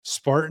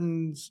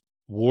Spartans,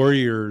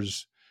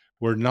 warriors,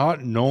 were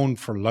not known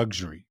for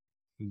luxury.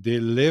 They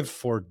lived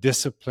for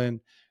discipline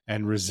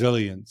and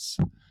resilience.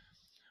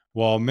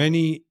 While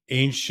many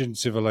ancient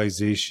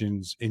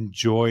civilizations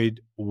enjoyed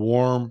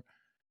warm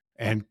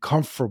and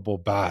comfortable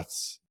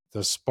baths,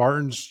 the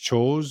Spartans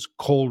chose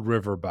cold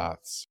river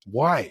baths.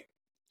 Why?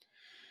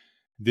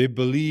 They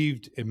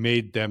believed it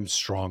made them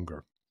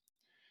stronger.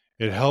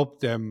 It helped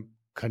them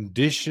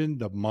condition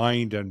the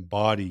mind and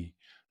body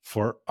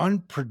for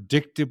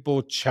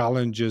unpredictable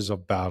challenges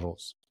of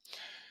battles.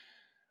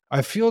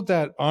 I feel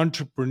that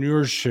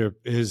entrepreneurship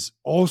is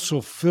also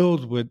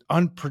filled with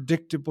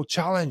unpredictable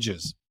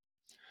challenges.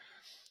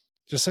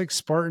 Just like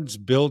Spartans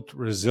built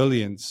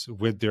resilience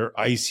with their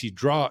icy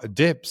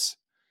dips,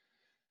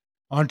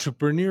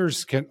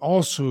 entrepreneurs can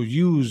also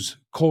use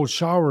cold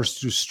showers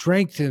to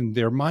strengthen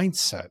their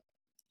mindset.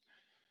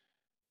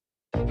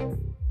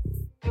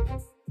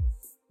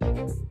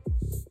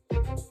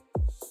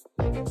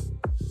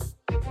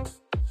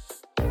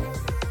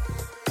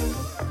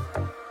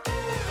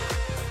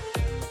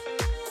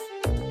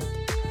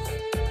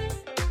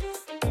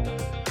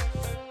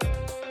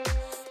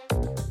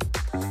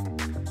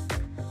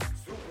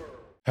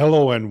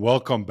 Hello and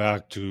welcome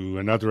back to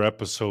another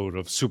episode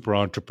of Super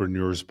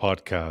Entrepreneurs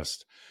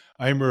Podcast.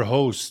 I'm your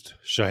host,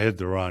 Shahid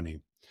Durrani.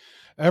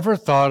 Ever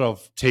thought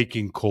of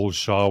taking cold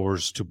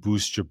showers to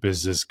boost your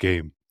business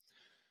game?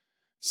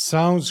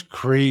 Sounds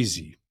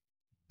crazy,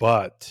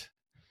 but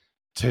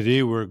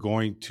today we're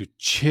going to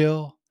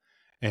chill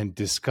and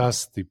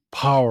discuss the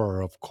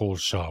power of cold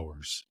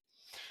showers.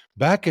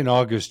 Back in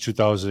August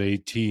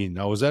 2018,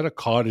 I was at a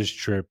cottage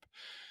trip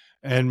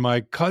and my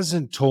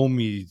cousin told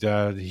me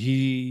that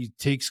he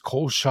takes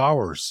cold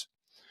showers.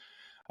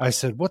 I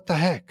said, "What the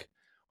heck?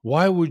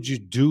 Why would you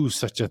do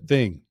such a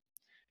thing?"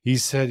 He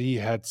said he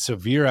had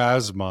severe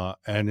asthma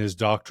and his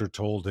doctor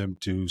told him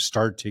to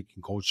start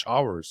taking cold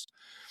showers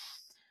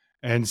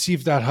and see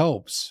if that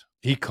helps.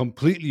 He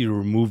completely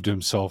removed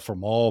himself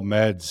from all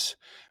meds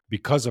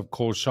because of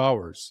cold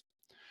showers.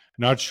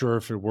 Not sure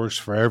if it works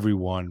for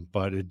everyone,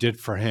 but it did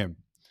for him.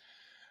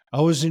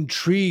 I was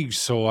intrigued,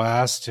 so I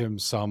asked him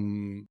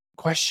some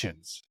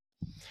questions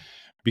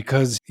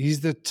because he's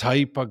the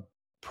type of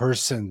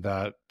person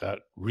that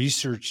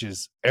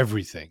researches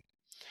everything.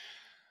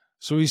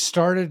 So he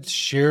started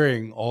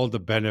sharing all the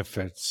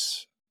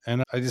benefits,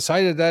 and I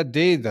decided that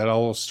day that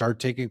I'll start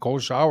taking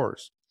cold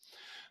showers.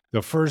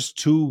 The first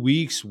 2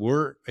 weeks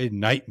were a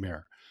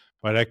nightmare,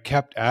 but I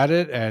kept at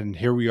it, and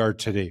here we are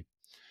today.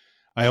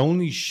 I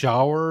only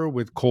shower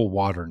with cold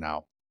water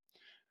now.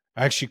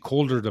 Actually,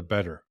 colder the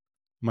better.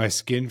 My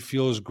skin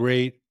feels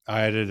great.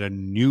 I added a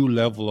new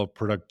level of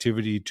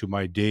productivity to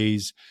my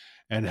days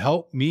and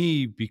helped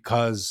me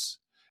because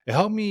it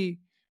helped me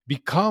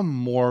become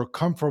more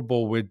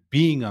comfortable with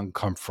being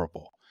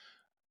uncomfortable.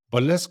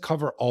 But let's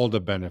cover all the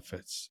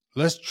benefits.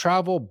 Let's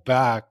travel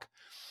back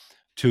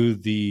to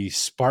the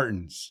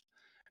Spartans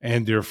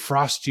and their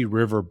frosty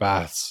river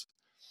baths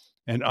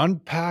and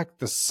unpack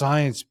the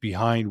science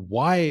behind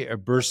why a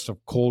burst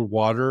of cold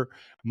water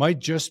might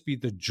just be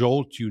the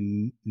jolt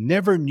you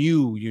never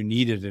knew you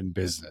needed in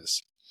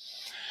business.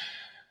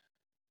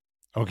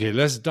 Okay,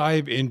 let's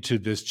dive into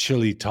this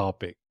chilly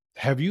topic.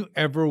 Have you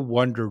ever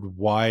wondered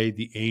why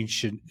the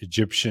ancient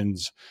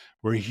Egyptians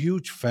were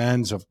huge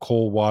fans of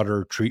cold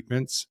water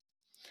treatments?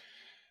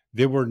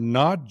 They were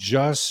not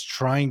just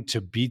trying to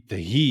beat the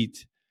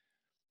heat.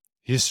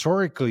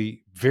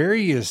 Historically,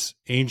 various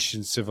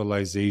ancient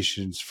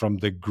civilizations, from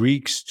the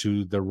Greeks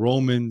to the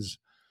Romans,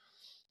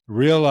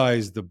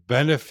 realized the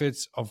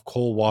benefits of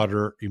cold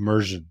water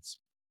immersions.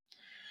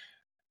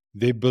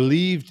 They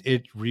believed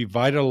it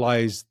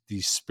revitalized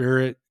the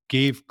spirit,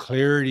 gave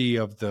clarity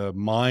of the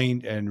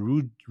mind,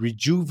 and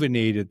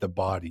rejuvenated the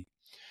body.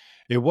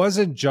 It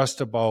wasn't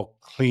just about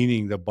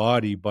cleaning the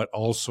body, but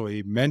also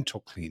a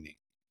mental cleaning.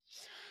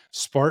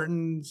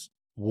 Spartans,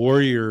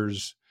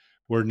 warriors,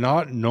 were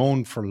not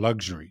known for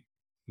luxury.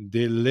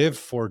 They lived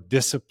for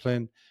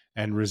discipline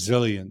and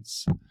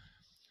resilience.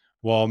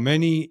 While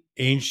many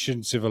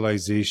ancient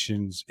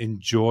civilizations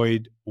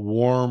enjoyed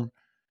warm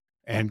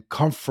and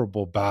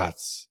comfortable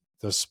baths,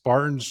 the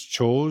Spartans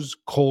chose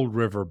cold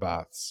river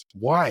baths.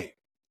 Why?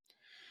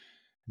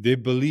 They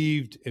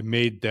believed it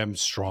made them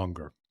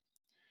stronger.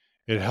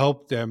 It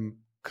helped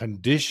them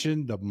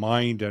condition the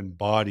mind and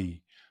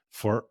body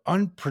for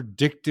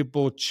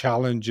unpredictable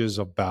challenges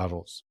of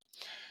battles.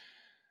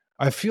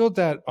 I feel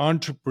that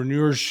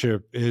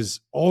entrepreneurship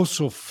is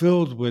also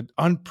filled with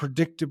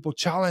unpredictable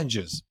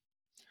challenges.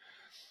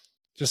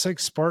 Just like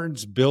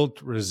Spartans built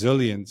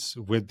resilience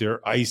with their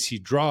icy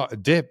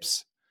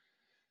dips,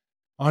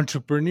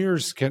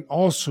 entrepreneurs can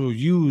also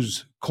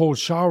use cold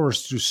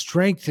showers to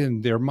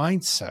strengthen their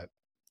mindset.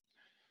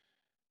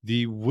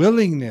 The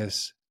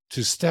willingness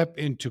to step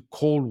into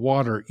cold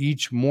water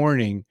each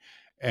morning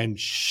and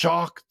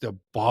shock the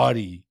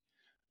body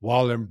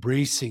while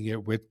embracing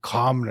it with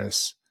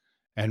calmness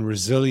and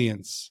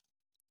resilience.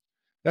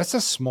 That's a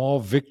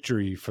small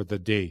victory for the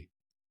day.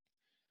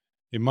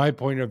 In my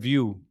point of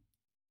view,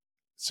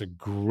 It's a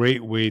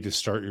great way to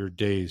start your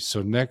day.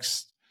 So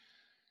next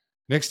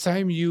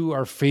time you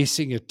are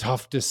facing a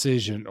tough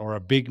decision or a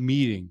big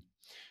meeting,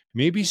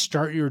 maybe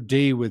start your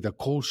day with a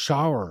cold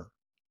shower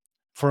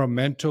for a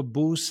mental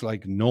boost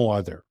like no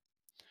other.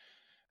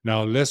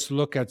 Now, let's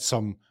look at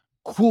some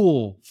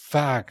cool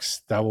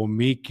facts that will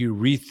make you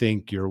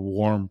rethink your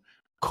warm,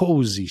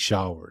 cozy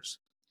showers.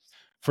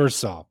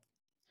 First off,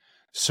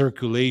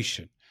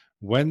 circulation.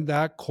 When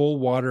that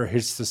cold water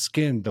hits the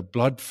skin, the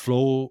blood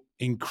flow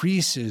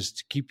increases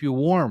to keep you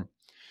warm,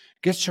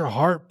 gets your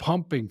heart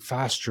pumping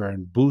faster,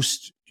 and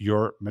boosts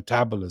your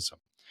metabolism.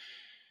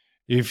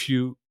 If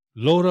you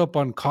load up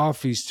on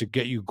coffees to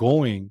get you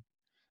going,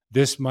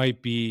 this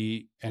might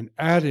be an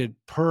added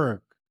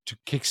perk to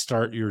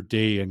kickstart your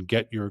day and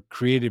get your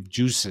creative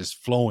juices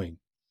flowing.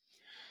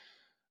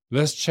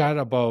 Let's chat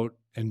about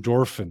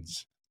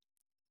endorphins,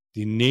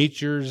 the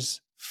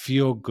nature's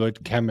feel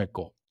good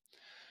chemical.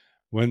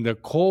 When the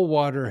cold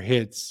water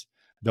hits,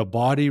 the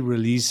body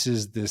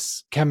releases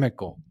this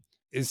chemical.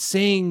 It's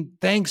saying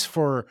thanks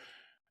for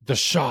the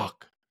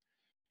shock.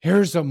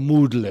 Here's a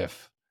mood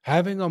lift.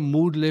 Having a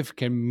mood lift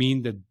can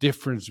mean the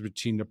difference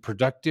between a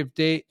productive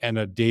day and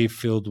a day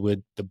filled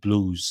with the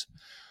blues.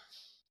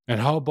 And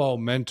how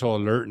about mental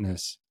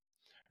alertness?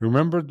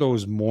 Remember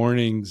those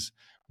mornings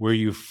where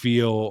you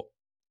feel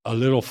a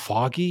little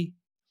foggy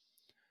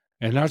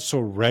and not so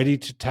ready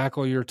to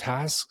tackle your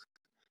tasks?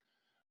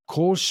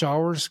 Cold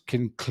showers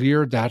can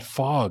clear that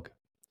fog.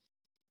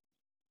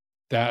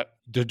 That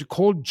the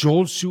cold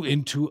jolts you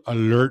into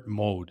alert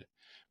mode,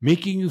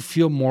 making you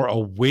feel more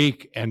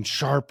awake and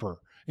sharper.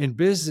 In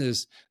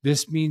business,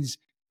 this means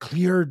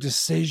clear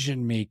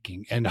decision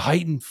making and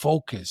heightened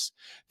focus.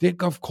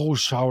 Think of cold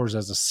showers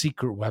as a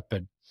secret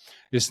weapon.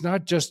 It's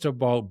not just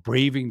about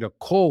braving the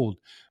cold,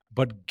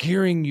 but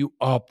gearing you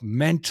up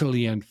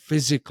mentally and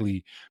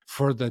physically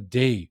for the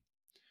day.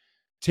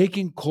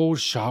 Taking cold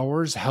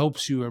showers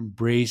helps you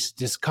embrace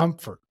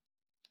discomfort.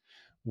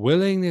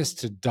 Willingness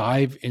to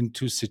dive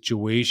into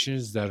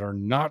situations that are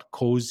not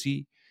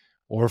cozy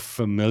or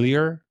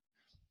familiar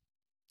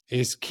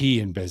is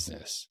key in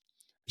business.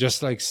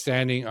 Just like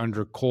standing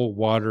under cold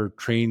water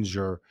trains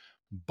your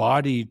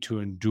body to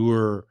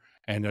endure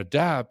and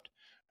adapt,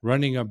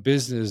 running a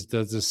business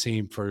does the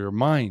same for your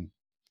mind.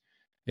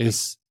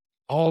 It's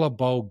all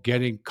about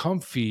getting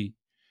comfy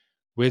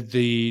with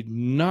the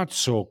not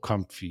so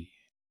comfy.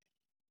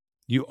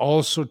 You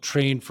also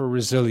train for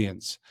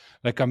resilience,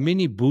 like a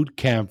mini boot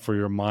camp for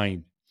your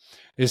mind.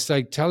 It's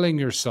like telling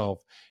yourself,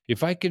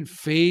 if I can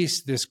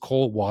face this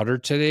cold water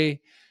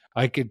today,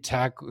 I could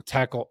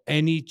tackle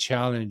any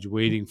challenge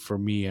waiting for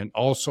me, and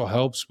also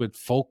helps with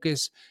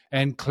focus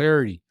and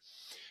clarity.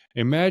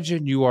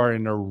 Imagine you are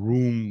in a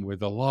room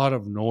with a lot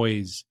of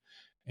noise,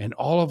 and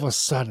all of a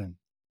sudden,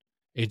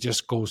 it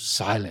just goes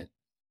silent.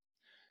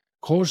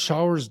 Cold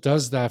showers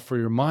does that for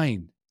your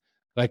mind,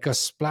 like a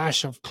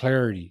splash of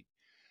clarity.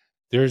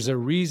 There's a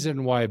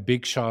reason why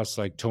big shots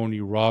like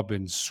Tony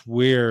Robbins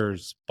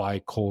swears by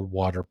cold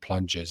water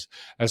plunges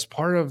as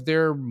part of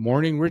their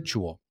morning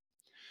ritual.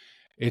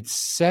 It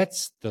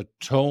sets the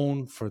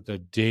tone for the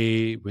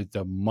day with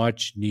a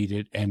much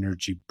needed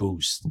energy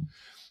boost.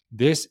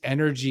 This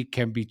energy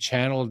can be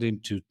channeled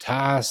into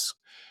tasks,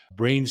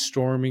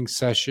 brainstorming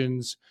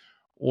sessions,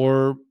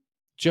 or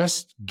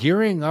just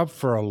gearing up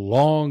for a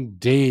long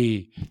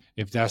day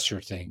if that's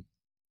your thing.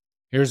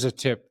 Here's a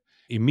tip.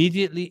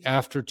 Immediately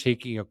after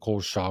taking a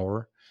cold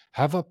shower,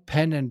 have a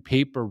pen and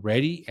paper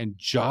ready and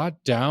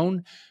jot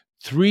down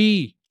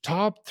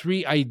top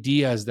three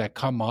ideas that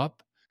come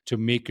up to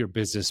make your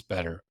business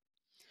better.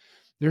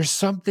 There's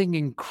something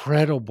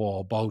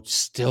incredible about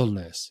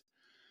stillness.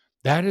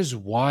 That is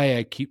why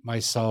I keep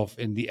myself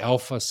in the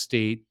alpha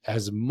state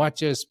as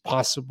much as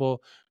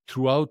possible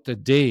throughout the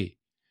day.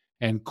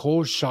 And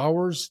cold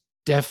showers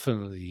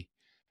definitely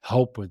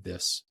help with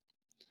this.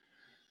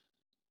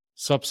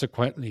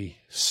 Subsequently,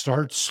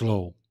 start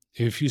slow.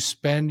 If you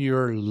spend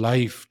your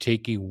life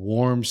taking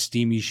warm,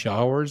 steamy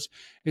showers,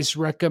 it's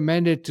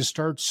recommended to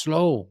start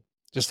slow,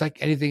 just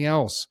like anything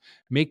else.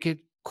 Make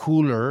it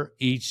cooler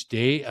each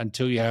day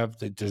until you have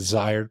the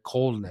desired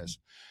coldness.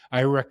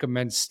 I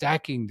recommend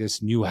stacking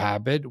this new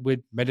habit with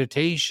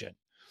meditation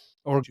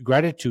or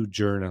gratitude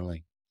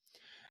journaling.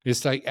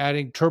 It's like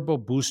adding turbo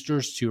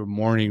boosters to your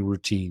morning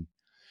routine,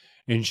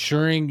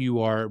 ensuring you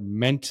are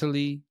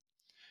mentally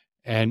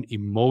and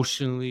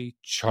emotionally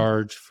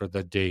charged for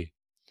the day.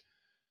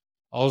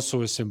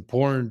 Also, it's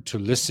important to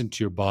listen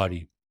to your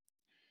body.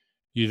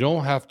 You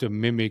don't have to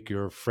mimic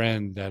your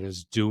friend that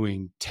is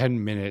doing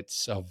 10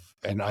 minutes of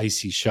an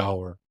icy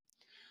shower.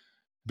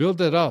 Build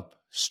it up.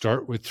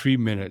 Start with 3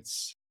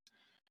 minutes.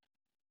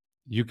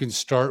 You can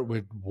start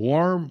with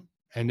warm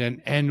and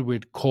then end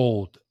with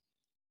cold.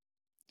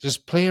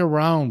 Just play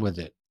around with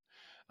it.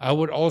 I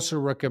would also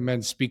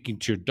recommend speaking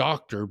to your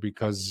doctor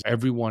because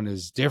everyone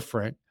is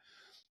different.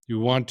 You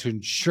want to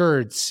ensure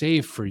it's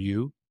safe for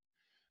you.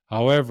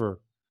 However,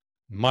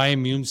 my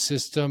immune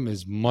system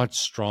is much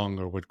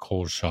stronger with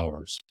cold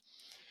showers.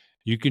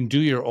 You can do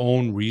your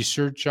own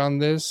research on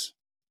this.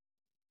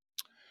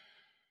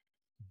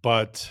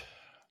 but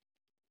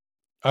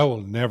I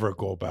will never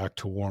go back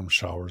to warm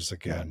showers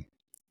again.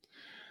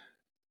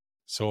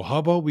 So, how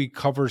about we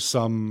cover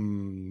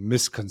some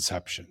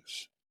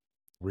misconceptions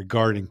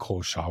regarding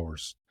cold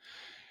showers?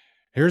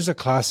 Here's a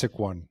classic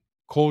one: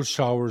 cold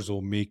showers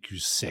will make you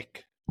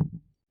sick.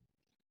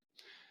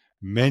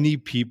 Many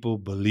people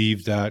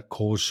believe that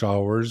cold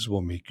showers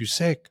will make you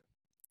sick.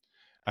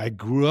 I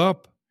grew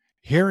up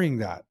hearing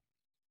that.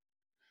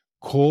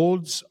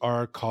 Colds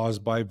are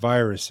caused by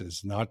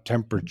viruses, not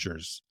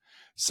temperatures.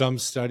 Some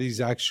studies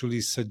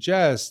actually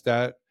suggest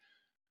that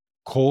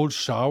cold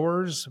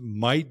showers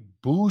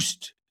might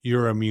boost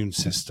your immune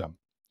system.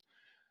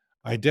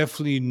 I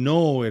definitely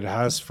know it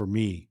has for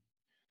me.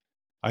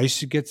 I used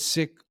to get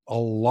sick a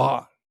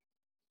lot,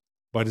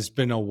 but it's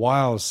been a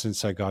while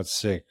since I got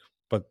sick.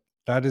 But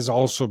that is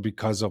also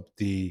because of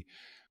the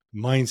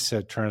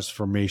mindset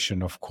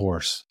transformation, of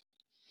course.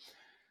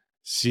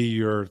 See,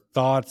 your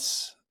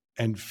thoughts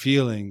and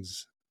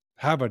feelings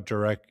have a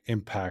direct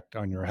impact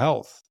on your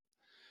health.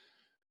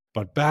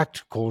 But back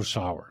to cold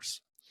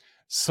showers.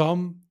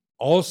 Some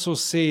also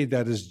say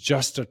that is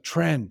just a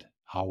trend.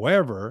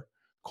 However,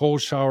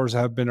 cold showers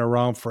have been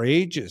around for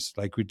ages,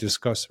 like we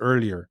discussed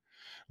earlier,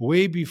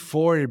 way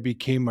before it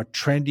became a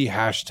trendy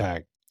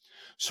hashtag.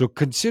 So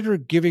consider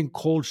giving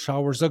cold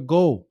showers a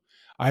go.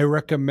 I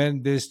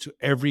recommend this to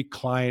every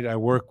client I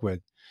work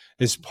with.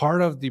 It's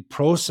part of the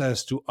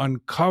process to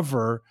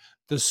uncover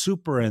the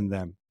super in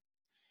them.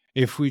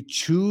 If we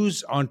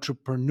choose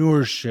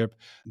entrepreneurship,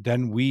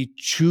 then we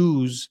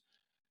choose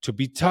to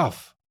be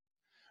tough.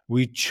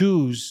 We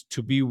choose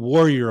to be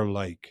warrior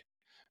like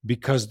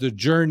because the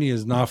journey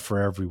is not for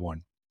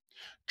everyone.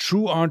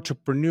 True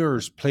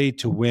entrepreneurs play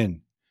to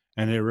win,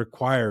 and it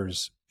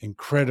requires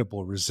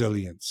incredible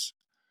resilience.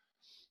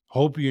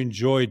 Hope you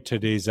enjoyed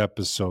today's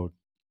episode.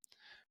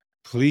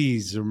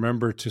 Please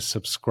remember to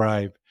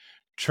subscribe,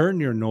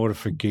 turn your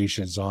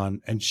notifications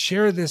on, and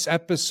share this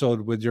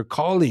episode with your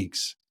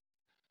colleagues.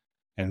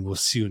 And we'll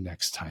see you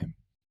next time.